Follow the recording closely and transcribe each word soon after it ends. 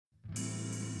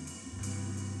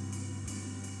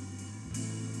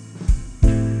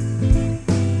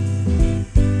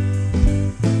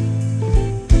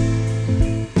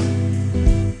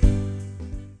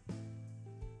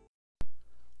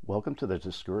Welcome to the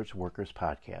Discouraged Workers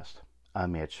Podcast.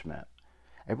 I'm Matt Schmidt.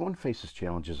 Everyone faces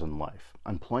challenges in life.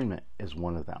 Employment is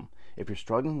one of them. If you're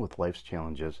struggling with life's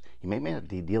challenges, you may not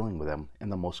be dealing with them in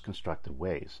the most constructive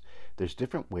ways. There's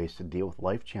different ways to deal with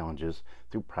life challenges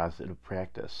through positive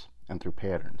practice and through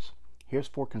patterns. Here's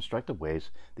 4 constructive ways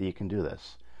that you can do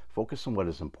this. Focus on what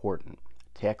is important.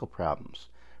 Tackle problems.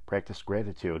 Practice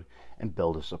gratitude and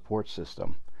build a support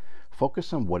system.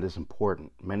 Focus on what is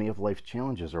important. Many of life's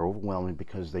challenges are overwhelming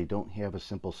because they don't have a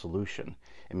simple solution.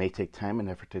 It may take time and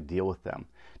effort to deal with them.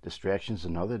 Distractions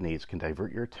and other needs can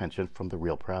divert your attention from the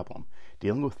real problem.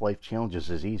 Dealing with life challenges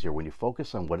is easier when you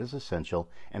focus on what is essential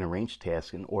and arrange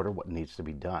tasks in order what needs to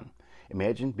be done.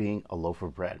 Imagine being a loaf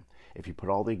of bread. If you put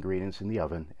all the ingredients in the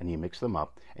oven and you mix them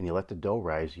up and you let the dough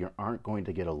rise, you aren't going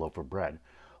to get a loaf of bread.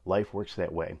 Life works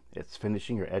that way. It's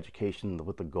finishing your education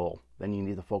with a goal. Then you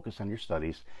need to focus on your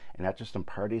studies and not just on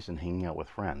parties and hanging out with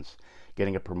friends.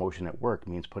 Getting a promotion at work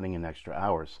means putting in extra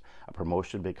hours. A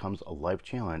promotion becomes a life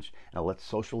challenge and it lets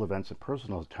social events and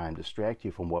personal time distract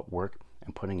you from what work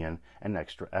and putting in an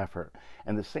extra effort.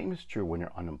 And the same is true when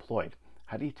you're unemployed.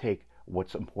 How do you take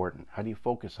what's important? How do you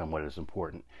focus on what is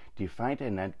important? Do you find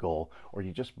an end goal, or do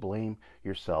you just blame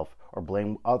yourself or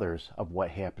blame others of what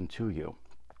happened to you?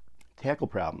 Tackle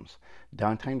problems.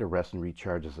 Downtime to rest and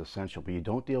recharge is essential, but you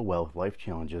don't deal well with life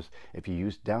challenges if you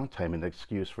use downtime as an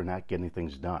excuse for not getting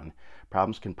things done.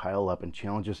 Problems can pile up and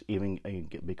challenges even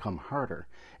become harder.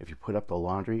 If you put up the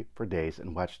laundry for days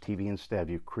and watch TV instead,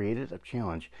 you've created a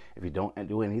challenge if you don't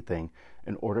do anything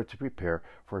in order to prepare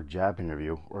for a job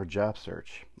interview or a job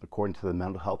search. According to the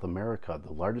Mental Health America,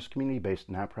 the largest community-based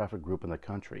nonprofit group in the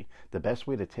country, the best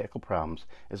way to tackle problems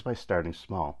is by starting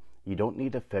small. You don't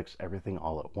need to fix everything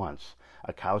all at once.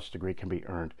 A college degree can be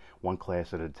earned one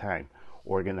class at a time.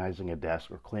 Organizing a desk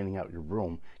or cleaning out your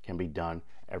room can be done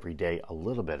every day, a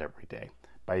little bit every day.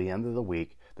 By the end of the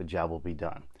week, the job will be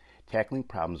done. Tackling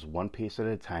problems one piece at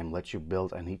a time lets you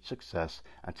build on each success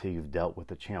until you've dealt with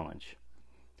the challenge.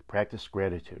 Practice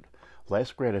gratitude.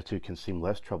 Less gratitude can seem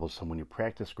less troublesome when you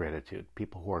practice gratitude.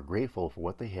 People who are grateful for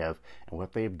what they have and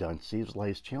what they have done sees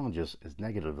life's challenges as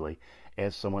negatively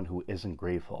as someone who isn't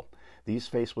grateful. These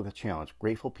faced with a challenge,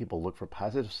 grateful people look for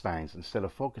positive signs instead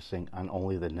of focusing on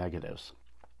only the negatives.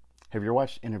 Have you ever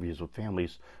watched interviews with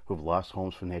families who have lost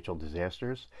homes from natural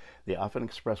disasters? They often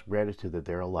express gratitude that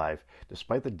they're alive,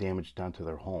 despite the damage done to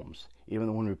their homes.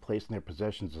 Even when replacing their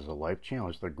possessions is a life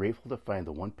challenge, they're grateful to find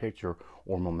the one picture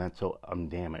or memento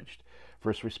undamaged.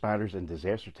 First responders and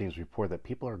disaster teams report that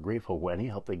people are grateful for any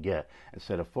help they get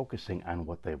instead of focusing on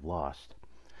what they've lost.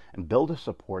 And build a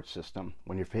support system.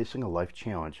 When you're facing a life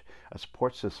challenge, a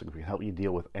support system can help you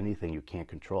deal with anything you can't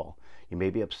control. You may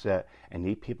be upset and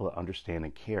need people to understand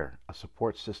and care. A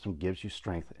support system gives you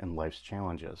strength in life's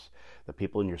challenges. The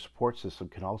people in your support system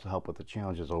can also help with the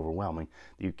challenges overwhelming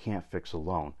that you can't fix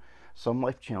alone. Some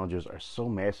life challenges are so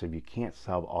massive you can't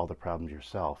solve all the problems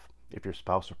yourself. If your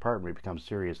spouse or partner becomes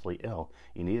seriously ill,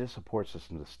 you need a support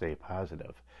system to stay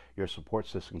positive. Your support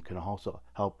system can also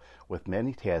help with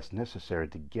many tasks necessary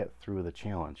to get through the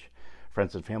challenge.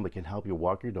 Friends and family can help you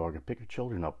walk your dog and pick your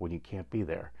children up when you can't be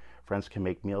there. Friends can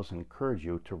make meals and encourage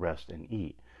you to rest and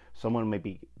eat. Someone may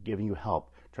be giving you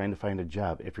help trying to find a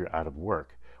job if you're out of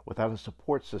work. Without a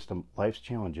support system, life's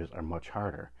challenges are much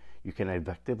harder. You can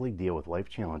effectively deal with life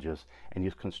challenges and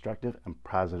use constructive and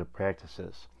positive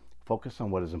practices. Focus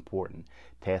on what is important.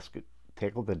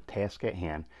 Tackle the task at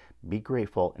hand. Be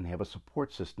grateful and have a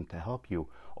support system to help you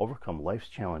overcome life's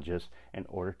challenges in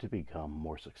order to become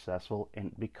more successful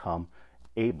and become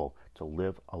able to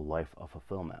live a life of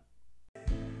fulfillment.